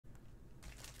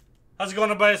How's it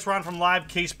going, everybody? It's Ron from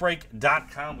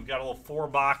LiveCaseBreak.com. We've got a little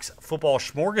 4-box football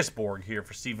smorgasbord here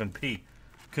for Stephen P.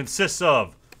 Consists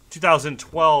of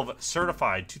 2012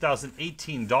 Certified,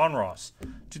 2018 Donruss,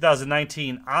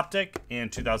 2019 Optic,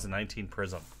 and 2019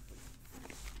 Prism.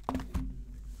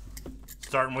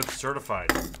 Starting with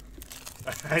Certified.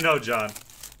 I know, John.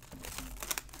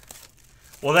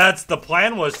 Well, the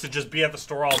plan was to just be at the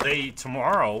store all day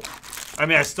tomorrow. I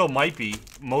mean, I still might be,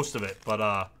 most of it,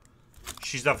 but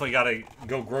she's definitely got to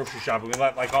go grocery shopping. We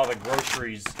let, like, all the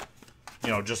groceries, you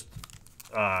know, just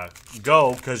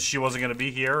go because she wasn't going to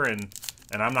be here, and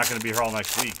I'm not going to be here all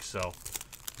next week. So,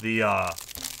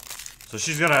 so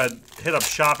she's going to hit up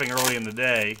shopping early in the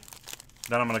day.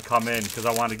 Then I'm going to come in because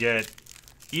I want to get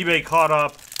eBay caught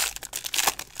up,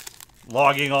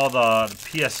 logging all the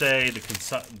PSA,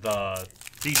 the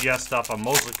DGS stuff. I'm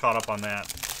mostly caught up on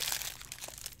that.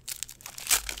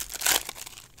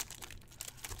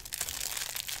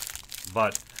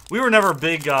 But we were never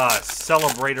big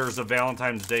celebrators of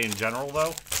Valentine's Day in general,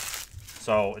 though.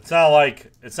 So it's not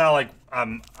like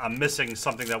I'm missing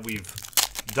something that we've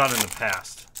done in the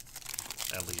past,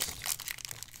 at least.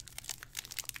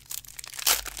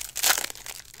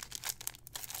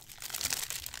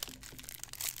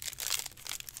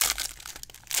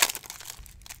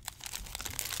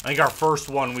 I think our first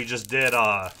one we just did,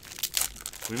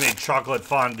 we made chocolate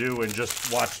fondue and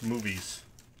just watched movies.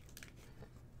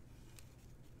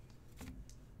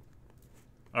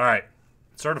 All right,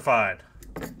 Certified.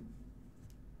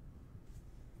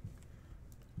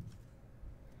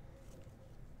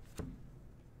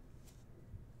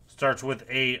 Starts with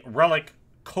a Relic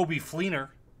Kobe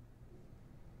Fleener.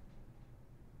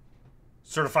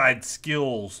 Certified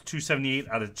Skills, 278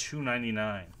 out of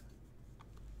 299.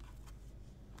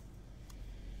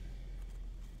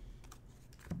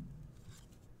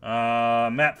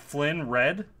 Matt Flynn,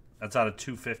 red. That's out of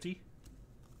 250.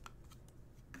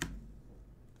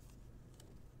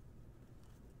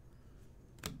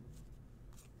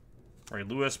 Ray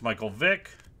Lewis, Michael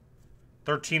Vick.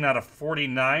 13 out of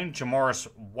 49. Jamaris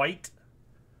White.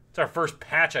 It's our first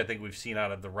patch I think we've seen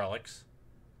out of the Relics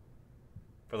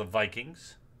for the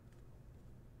Vikings.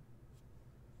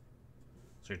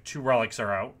 So 2 Relics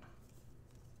are out.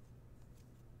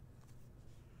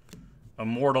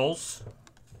 Immortals,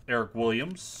 Eric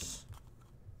Williams.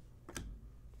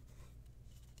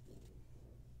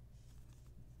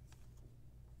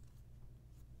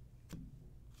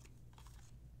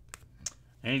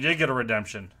 And he did get a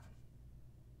redemption.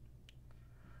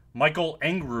 Michael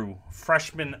Engru,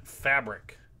 Freshman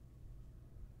Fabric.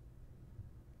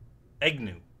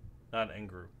 Egnu, not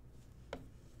Engru.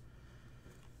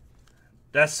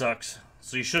 That sucks.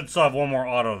 So you should still have one more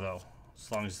auto, though,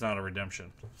 as long as it's not a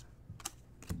redemption.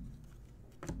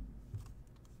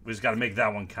 We just got to make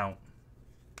that one count.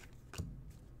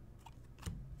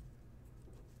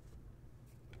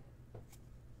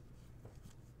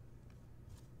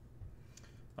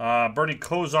 Bernie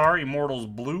Kosar, Immortals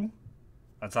Blue.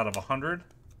 That's out of 100.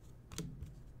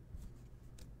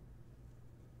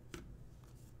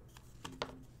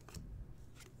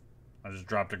 I just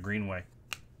dropped a Greenway.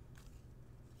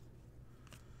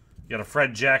 You got a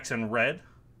Fred Jackson red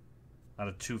out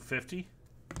of 250.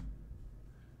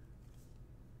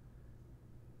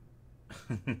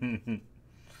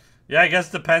 Yeah, I guess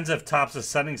it depends if Topps is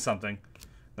sending something.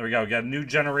 There we go. We got a new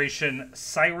generation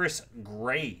Cyrus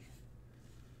Gray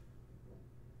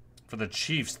for the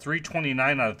Chiefs,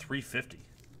 329 out of 350.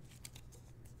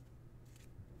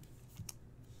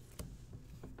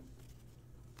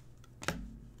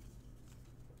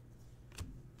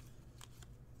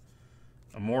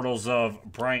 Immortals of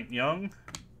Bryant Young.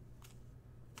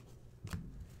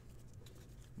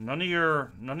 None of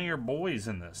your boys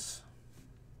in this.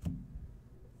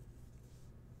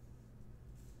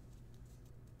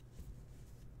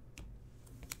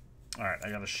 All right, I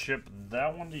gotta ship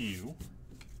that one to you.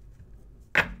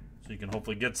 So you can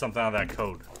hopefully get something out of that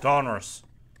code. Donruss.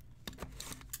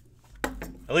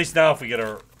 At least now if we get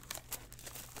a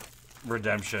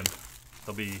redemption,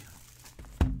 they'll be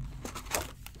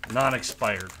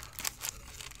non-expired.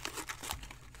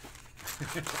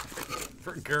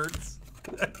 For Gertz.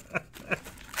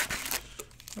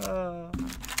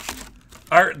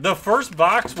 The first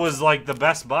box was like the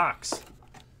best box,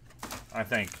 I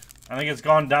think. I think it's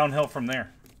gone downhill from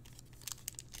there.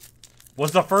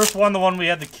 Was the first one the one we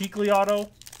had the Kuechly auto?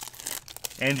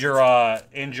 And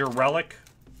your Relic?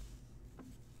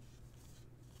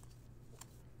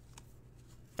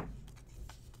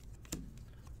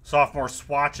 Sophomore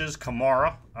swatches,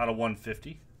 Kamara out of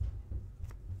 150.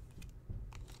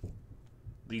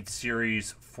 Lead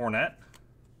Series, Fournette.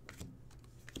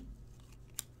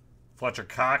 Fletcher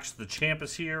Cox, the champ,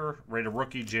 is here. Rated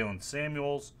rookie, Jalen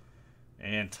Samuels.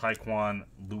 And Tyquan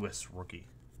Lewis, rookie.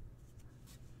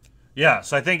 Yeah,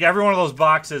 so I think every one of those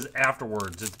boxes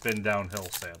afterwards, it's been downhill,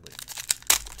 sadly.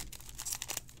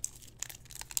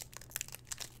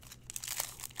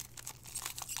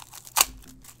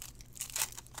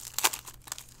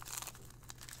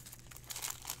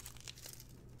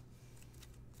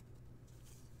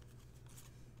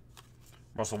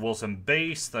 Russell Wilson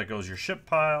base. That goes your ship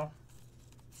pile.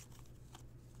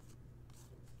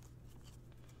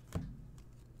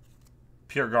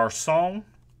 Pierre Garçon.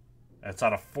 That's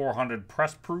out of 400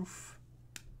 press proof.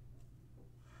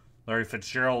 Larry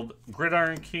Fitzgerald,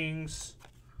 Gridiron Kings.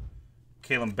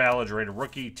 Kalen Ballage, rated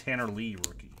rookie. Tanner Lee,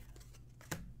 rookie.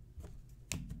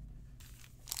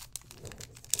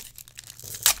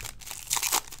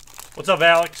 What's up,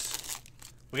 Alex?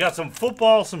 We got some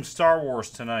football, some Star Wars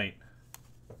tonight.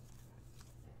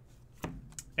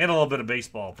 And a little bit of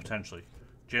baseball, potentially.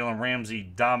 Jalen Ramsey,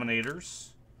 Dominators.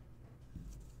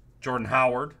 Jordan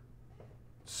Howard,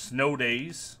 Snow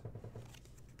Days.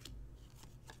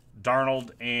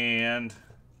 Darnold and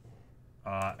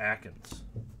Atkins.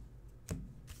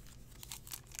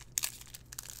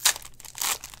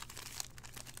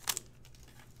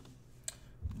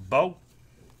 Bo.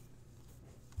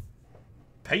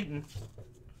 Peyton.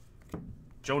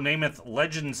 Joe Namath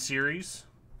Legends Series.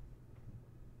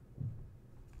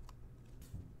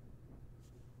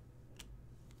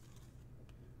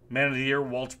 Man of the Year,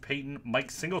 Walter Payton,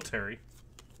 Mike Singletary.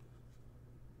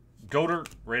 Goddard,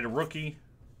 rated rookie,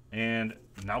 and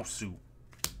Nausu.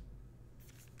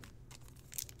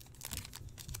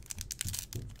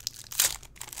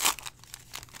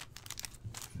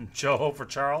 Joe Ho for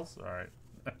Charles? All right.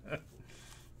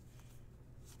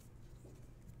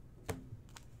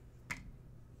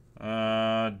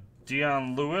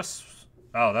 Dion Lewis.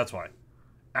 Oh, that's why.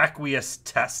 Aqueous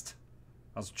Test.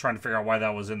 I was trying to figure out why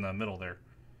that was in the middle there.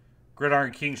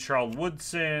 Gridiron Kings, Charles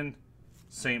Woodson.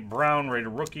 St. Brown, rated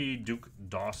rookie. Duke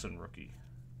Dawson, rookie.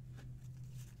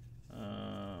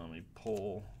 Let me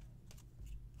pull.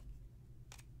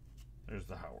 There's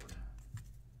the Howard.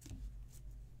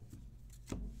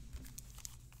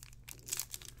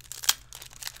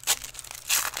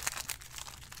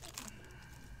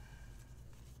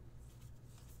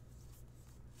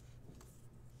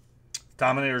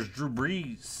 Dominators, Drew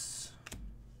Brees.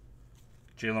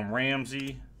 Jalen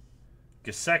Ramsey.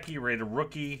 Gesicki, rated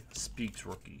rookie. Speaks,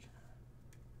 rookie.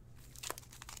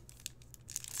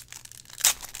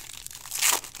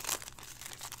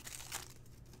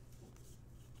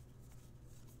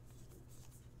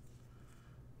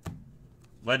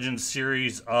 Legends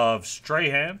series of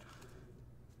Strahan.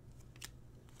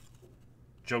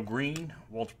 Joe Green,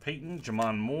 Walter Payton,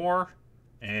 Jamon Moore,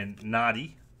 and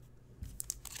Noddy.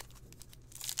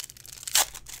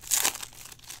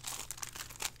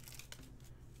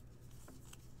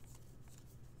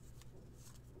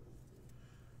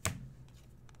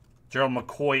 Gerald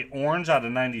McCoy Orange out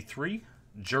of 93.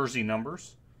 Jersey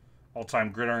numbers.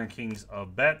 All-time Gridiron Kings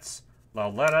of Betts.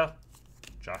 Lauletta.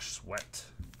 Josh Sweat.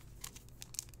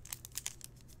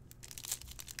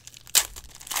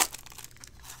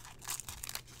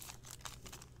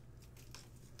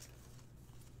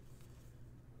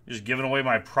 Just giving away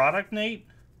my product, Nate.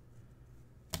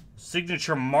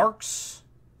 Signature Marks.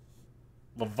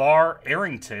 LeVar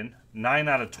Arrington. 9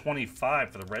 out of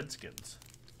 25 for the Redskins.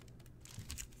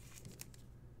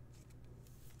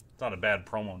 Not a bad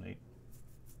promo, Nate.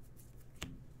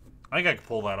 I think I could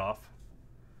pull that off.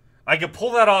 I could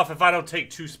pull that off if I don't take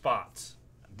 2 spots,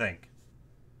 I think.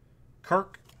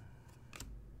 Kirk.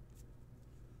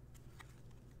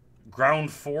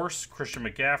 Ground Force, Christian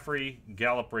McCaffrey.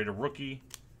 Gallup, rated rookie.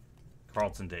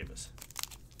 Carlton Davis.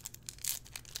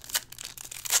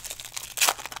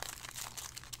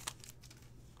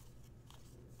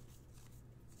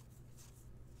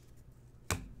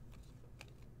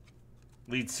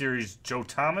 Lead Series, Joe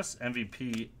Thomas,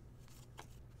 MVP,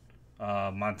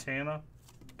 Montana.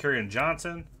 Kerryon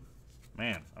Johnson.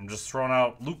 Man, I'm just throwing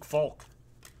out Luke Falk.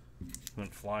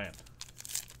 Went flying.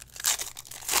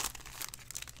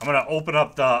 I'm going to open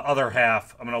up the other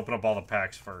half. I'm going to open up all the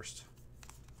packs first.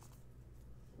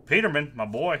 Peterman, my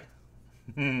boy.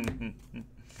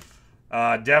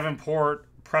 Davenport,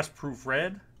 Press Proof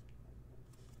Red.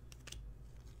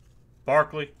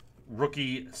 Barkley,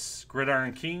 rookie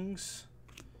Gridiron Kings.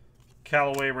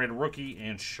 Callaway, rated rookie,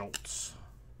 and Schultz.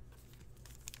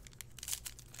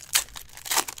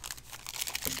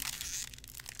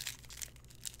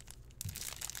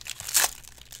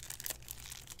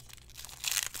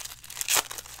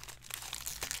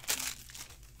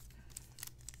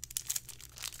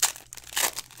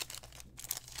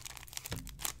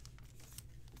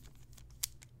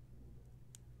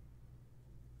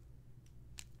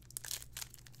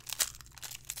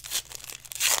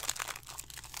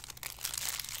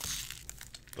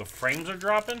 frames are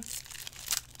dropping?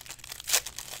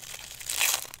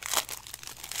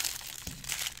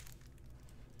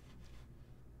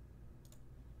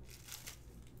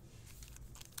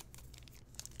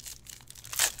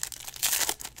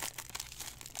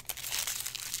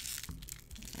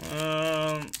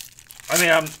 I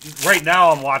mean, right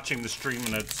now I'm watching the stream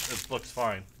and it looks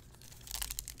fine.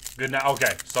 Good now.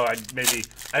 Okay, so I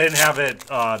didn't have it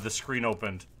the screen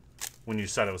opened when you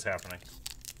said it was happening.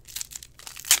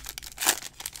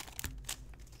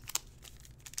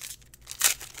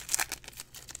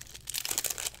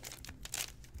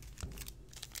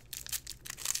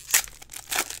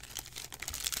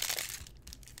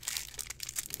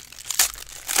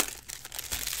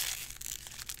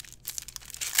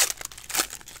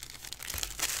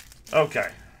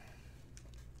 Okay.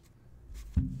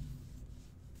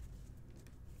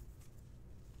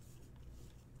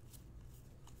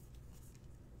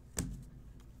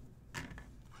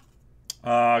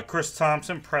 Chris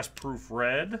Thompson, Press Proof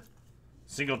Red.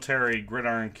 Singletary,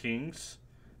 Gridiron Kings.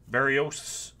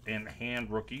 Barrios and Hand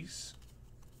Rookies.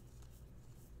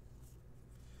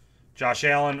 Josh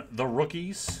Allen, The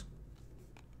Rookies.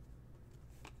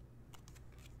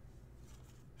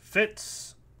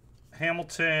 Fitz,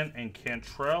 Hamilton, and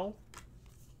Cantrell.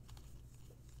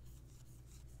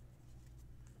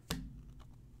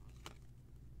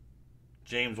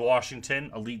 James Washington,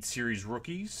 Elite Series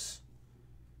Rookies.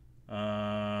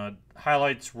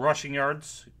 Highlights, rushing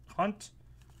yards, Hunt,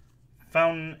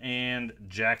 Fountain, and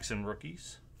Jackson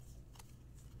Rookies.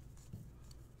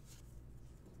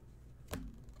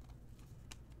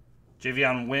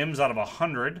 Javion Wims out of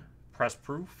 100, Press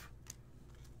Proof.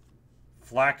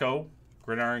 Flacco,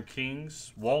 Gridiron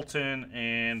Kings, Walton,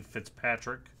 and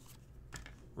Fitzpatrick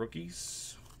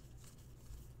Rookies.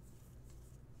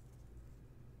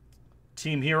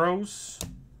 Team Heroes,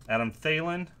 Adam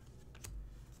Thielen.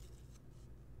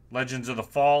 Legends of the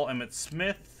Fall, Emmitt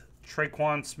Smith,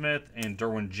 Traquan Smith, and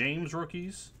Derwin James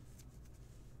Rookies.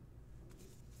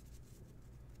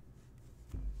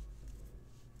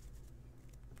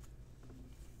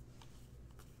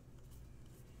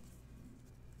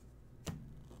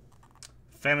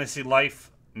 Fantasy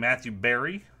Life, Matthew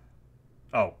Berry.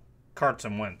 Oh,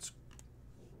 Carson Wentz.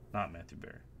 Not Matthew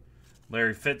Berry.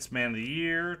 Larry Fitz, Man of the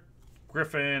Year.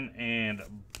 Griffin and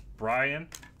Brian,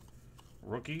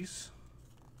 rookies.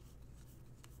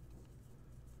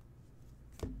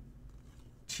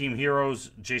 Team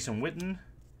Heroes, Jason Witten.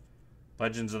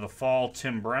 Legends of the Fall,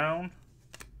 Tim Brown.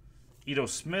 Ito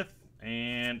Smith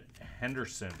and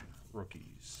Henderson,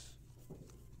 rookies.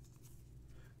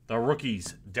 The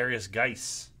rookies, Darius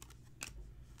Geis.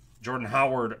 Jordan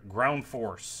Howard, Ground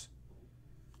Force.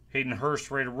 Hayden Hurst,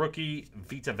 rated rookie,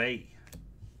 Vita Vea.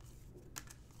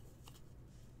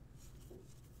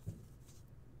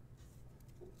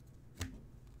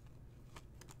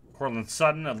 Cortland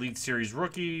Sutton, Elite Series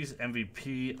rookies,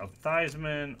 MVP of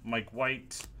Theismann, Mike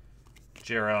White,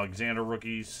 J.R. Alexander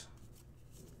rookies.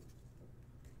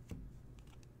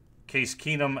 Case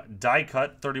Keenum, die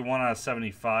cut, 31 out of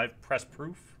 75, press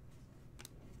proof.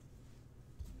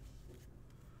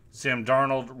 Sam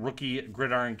Darnold, rookie,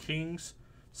 Gridiron Kings.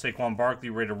 Saquon Barkley,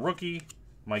 rated rookie.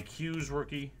 Mike Hughes,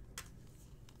 rookie.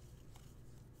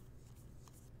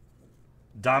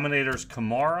 Dominators,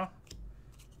 Kamara.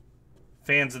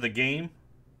 Fans of the Game,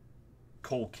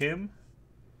 Cole Kim.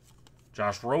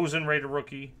 Josh Rosen, rated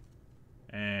rookie.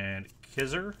 And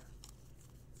Kizzer.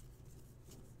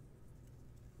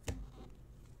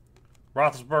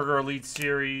 Roethlisberger, Elite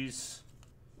Series.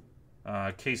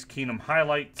 Case Keenum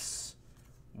highlights.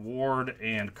 Ward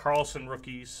and Carlson,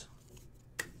 rookies.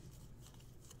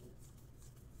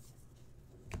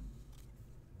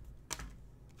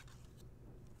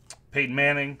 Peyton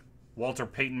Manning, Walter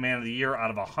Payton Man of the Year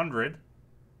out of 100.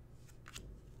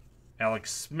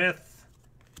 Alex Smith,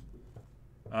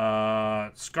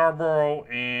 Scarborough,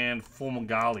 and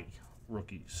Fumagalli,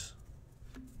 rookies.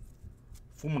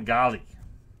 Fumagalli.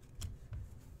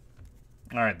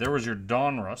 All right, there was your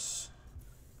Donruss.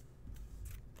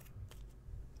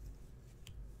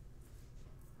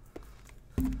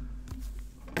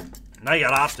 Now you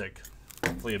got Optic.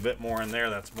 Hopefully a bit more in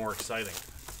there. That's more exciting.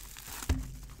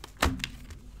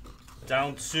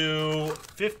 Down to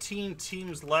 15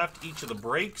 teams left, each of the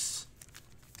breaks.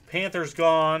 Panthers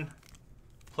gone.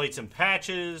 Plates and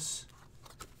patches.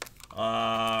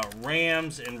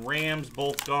 Rams and Rams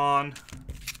both gone.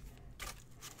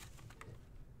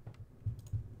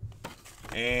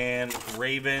 And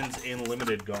Ravens and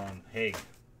Limited gone. Hey.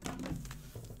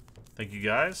 Thank you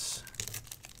guys.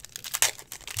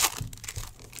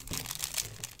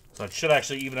 So it should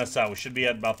actually even us out. We should be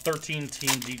at about 13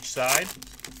 teams each side.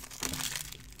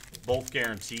 both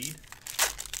guaranteed.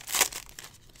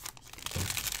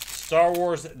 Star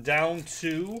Wars down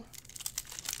to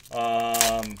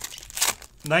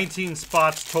 19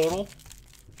 spots total.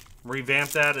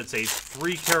 Revamped that. It's a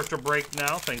 3-character break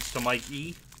now, thanks to Mike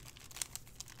E.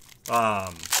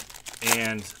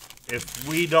 And if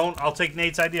we don't, I'll take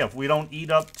Nate's idea. If we don't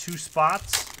eat up 2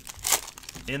 spots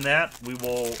in that, we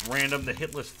will random the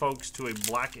hit list folks to a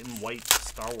black and white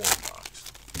Star Wars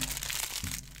box.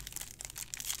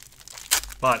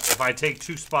 But if I take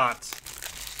 2 spots,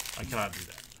 I cannot do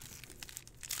that.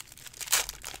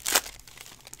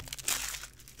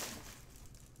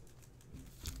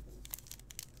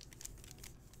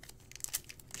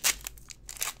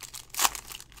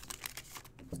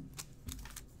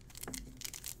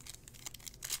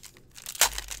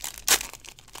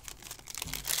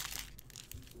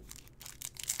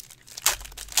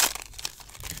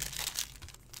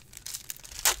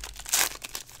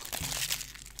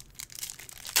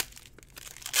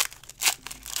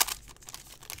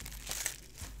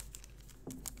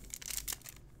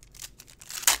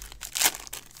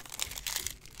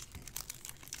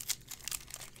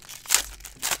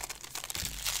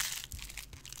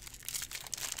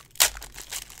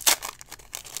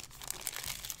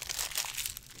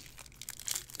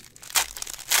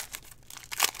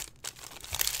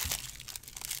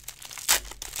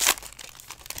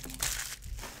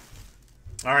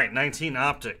 All right, 19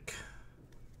 Optic.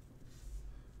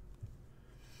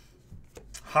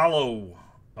 Hollow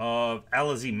of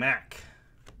Alizé Mack.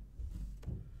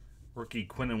 Rookie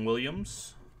Quinnen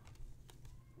Williams.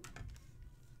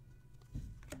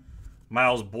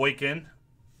 Miles Boykin.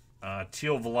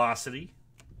 Teal Velocity.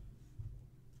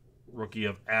 Rookie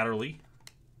of Adderley.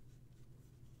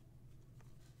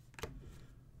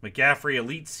 McCaffrey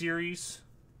Elite Series.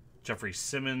 Jeffrey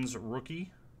Simmons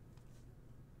Rookie.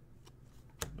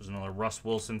 There's another Russ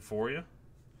Wilson for you.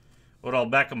 Odell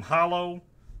Beckham Hollow.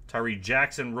 Tyree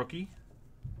Jackson Rookie.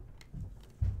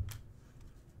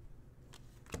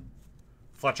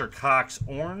 Fletcher Cox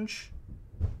Orange.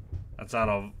 That's out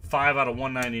of 5 out of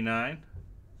 199.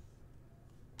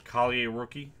 Collier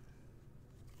Rookie.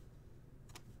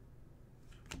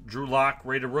 Drew Lock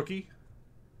Rated Rookie.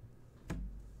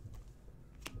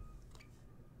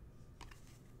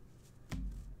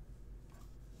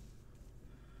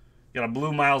 Got a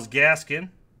blue Myles Gaskin,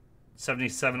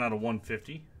 77 out of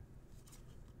 150.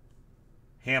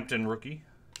 Hampton Rookie.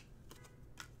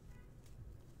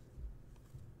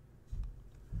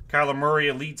 Kyler Murray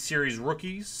Elite Series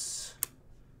Rookies.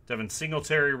 Devin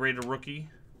Singletary Rated Rookie.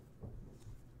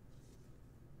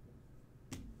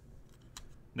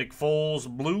 Nick Foles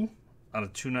Blue out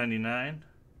of 299.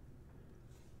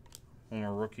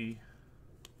 Homer Rookie.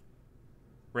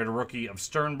 Rated Rookie of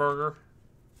Sternberger.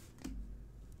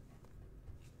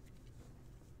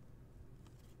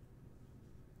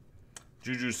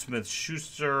 Juju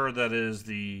Smith-Schuster, that is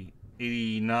the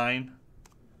 89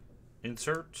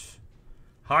 insert.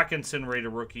 Hawkinson,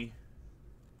 Rated Rookie.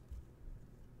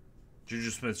 Juju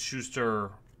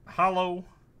Smith-Schuster, Hollow.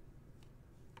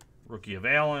 Rookie of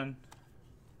Allen.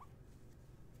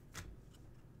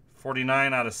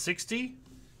 49 out of 60.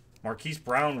 Marquise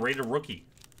Brown, Rated Rookie.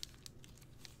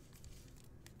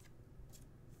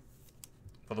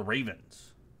 For the Ravens.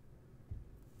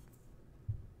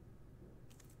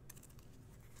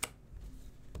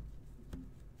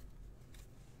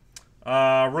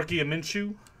 Rookie of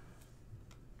Minshew.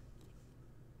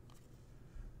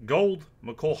 Gold,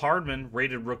 McCole Hardman,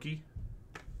 Rated Rookie.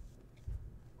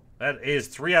 That is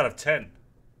 3 out of 10.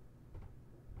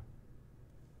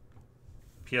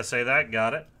 PSA that,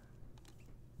 got it.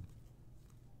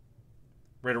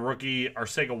 Rated Rookie,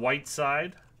 Arcega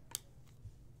Whiteside.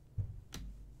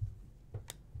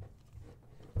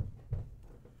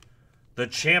 The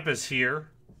champ is here.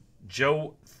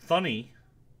 Joe Thuney.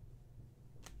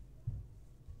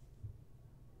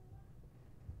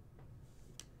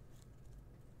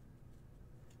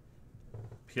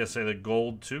 PSA the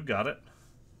gold too, got it.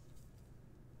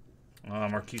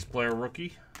 Marquise Blair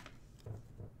Rookie.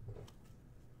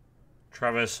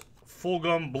 Travis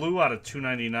Fulgham Blue out of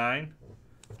 299.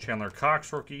 Chandler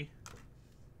Cox Rookie.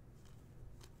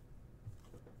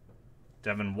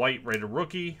 Devin White Rated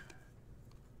Rookie.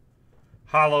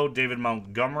 Hollow David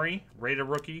Montgomery Rated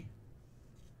Rookie.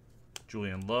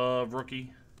 Julian Love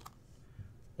Rookie.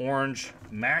 Orange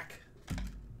Mac.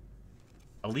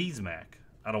 Elise Mac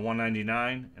out of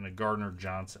 199 and a Gardner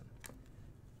Johnson.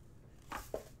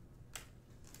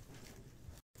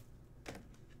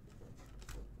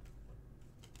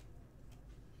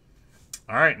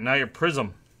 All right, now your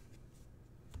Prism.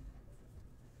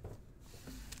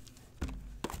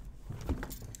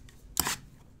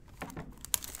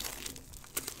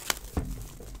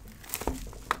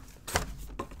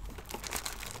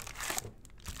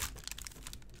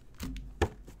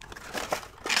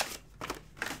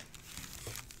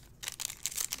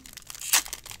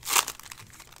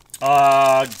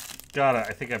 Got it.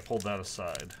 I think I pulled that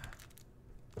aside.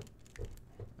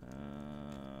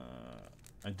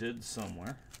 I did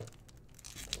somewhere.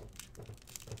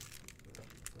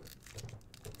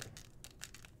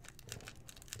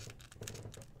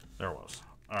 There it was.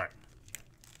 All right.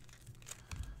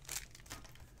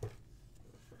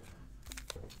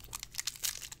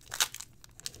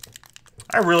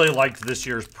 I really liked this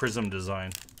year's Prism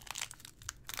design.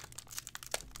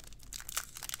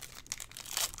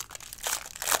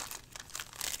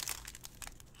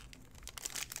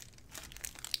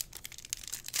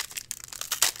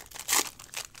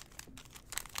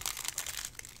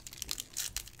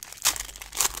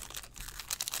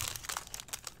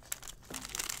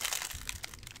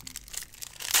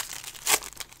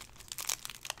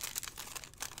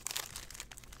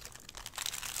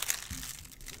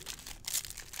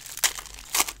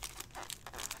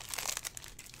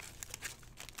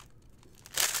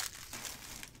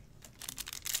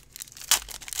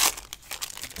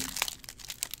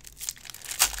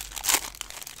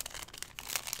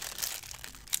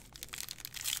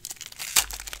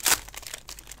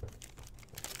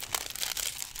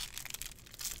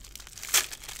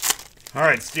 All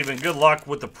right, Steven, good luck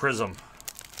with the Prism.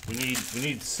 We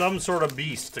need some sort of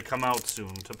beast to come out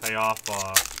soon to pay off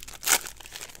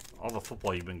all the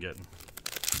football you've been getting.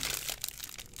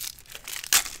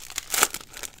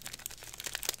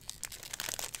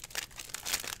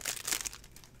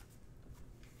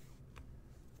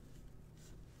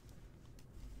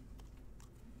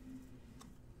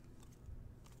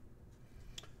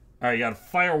 All right, you got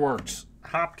Fireworks,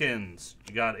 Hopkins.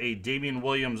 You got a Damian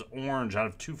Williams orange out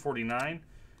of 249.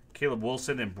 Caleb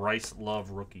Wilson and Bryce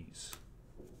Love rookies.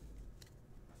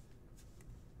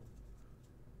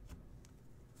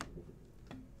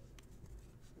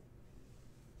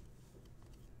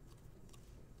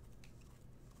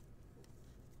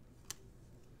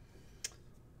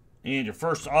 And your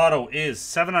first auto is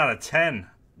 7 out of 10.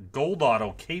 Gold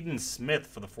auto, Caden Smith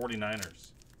for the 49ers.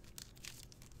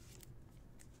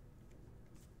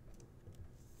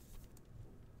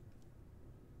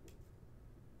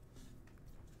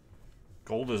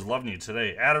 Gold is loving you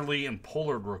today. Adderley and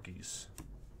Pollard rookies.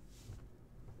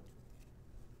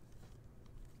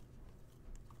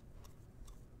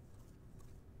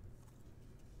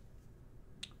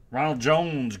 Ronald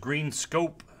Jones, green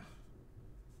scope.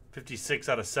 56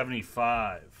 out of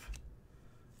 75.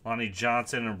 Lonnie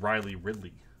Johnson and Riley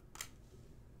Ridley.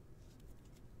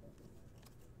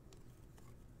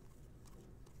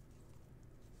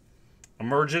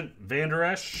 Emergent, Van Der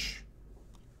Esch.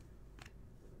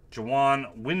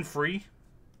 Juwan Winfrey,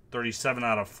 37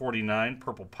 out of 49,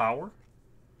 Purple Power.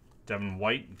 Devin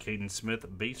White and Caden Smith,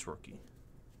 base rookie.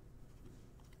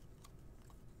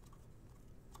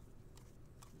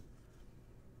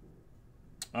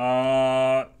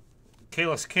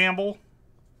 Kalis Campbell,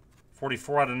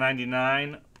 44 out of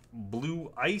 99,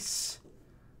 Blue Ice,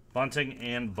 Bunting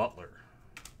and Butler.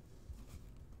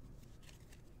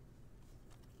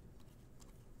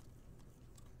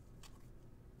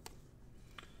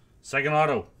 Second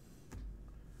auto,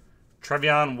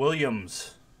 Trevion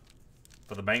Williams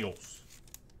for the Bengals.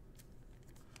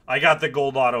 I got the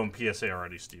gold auto in PSA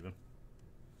already, Steven.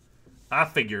 I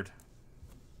figured.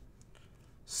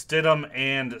 Stidham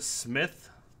and Smith,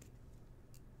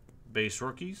 base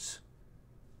rookies.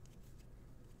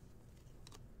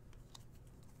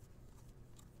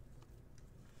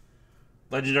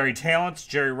 Legendary talents,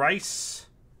 Jerry Rice,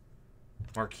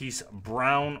 Marquise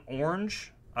Brown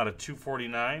orange out of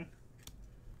 249.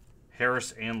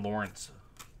 Harris and Lawrence.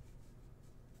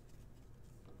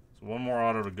 So one more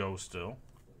auto to go still.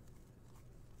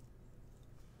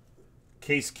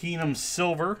 Case Keenum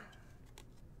silver.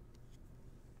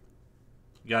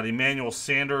 You got Emmanuel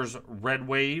Sanders red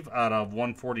wave out of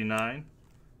 149.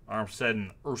 Armstead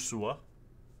and Ursua.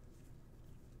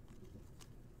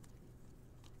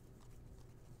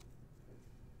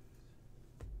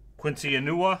 Quincy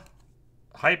Enunwa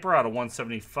hyper out of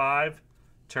 175.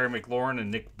 Terry McLaurin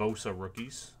and Nick Bosa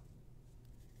rookies.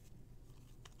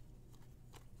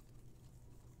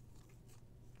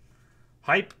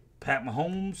 Hype, Pat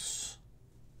Mahomes.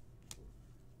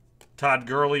 Todd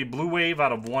Gurley, Blue Wave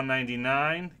out of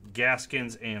 199.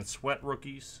 Gaskins and Sweat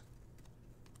rookies.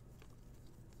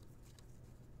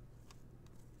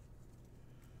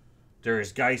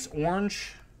 Darius Geis,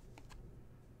 orange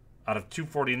out of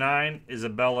 249.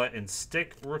 Isabella and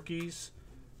Stick rookies.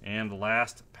 And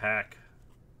last pack,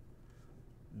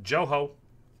 Joho.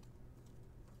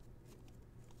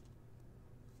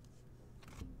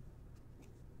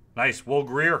 Nice. Will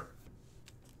Greer.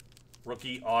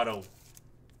 Rookie auto.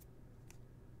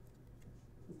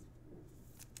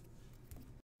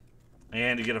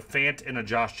 And you get a Fant and a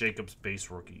Josh Jacobs base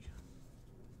rookie.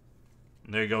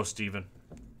 And there you go, Steven.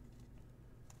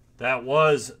 That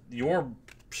was your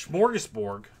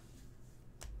smorgasbord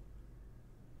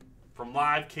from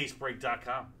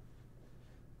livecasebreak.com.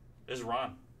 This is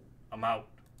Ron. I'm out.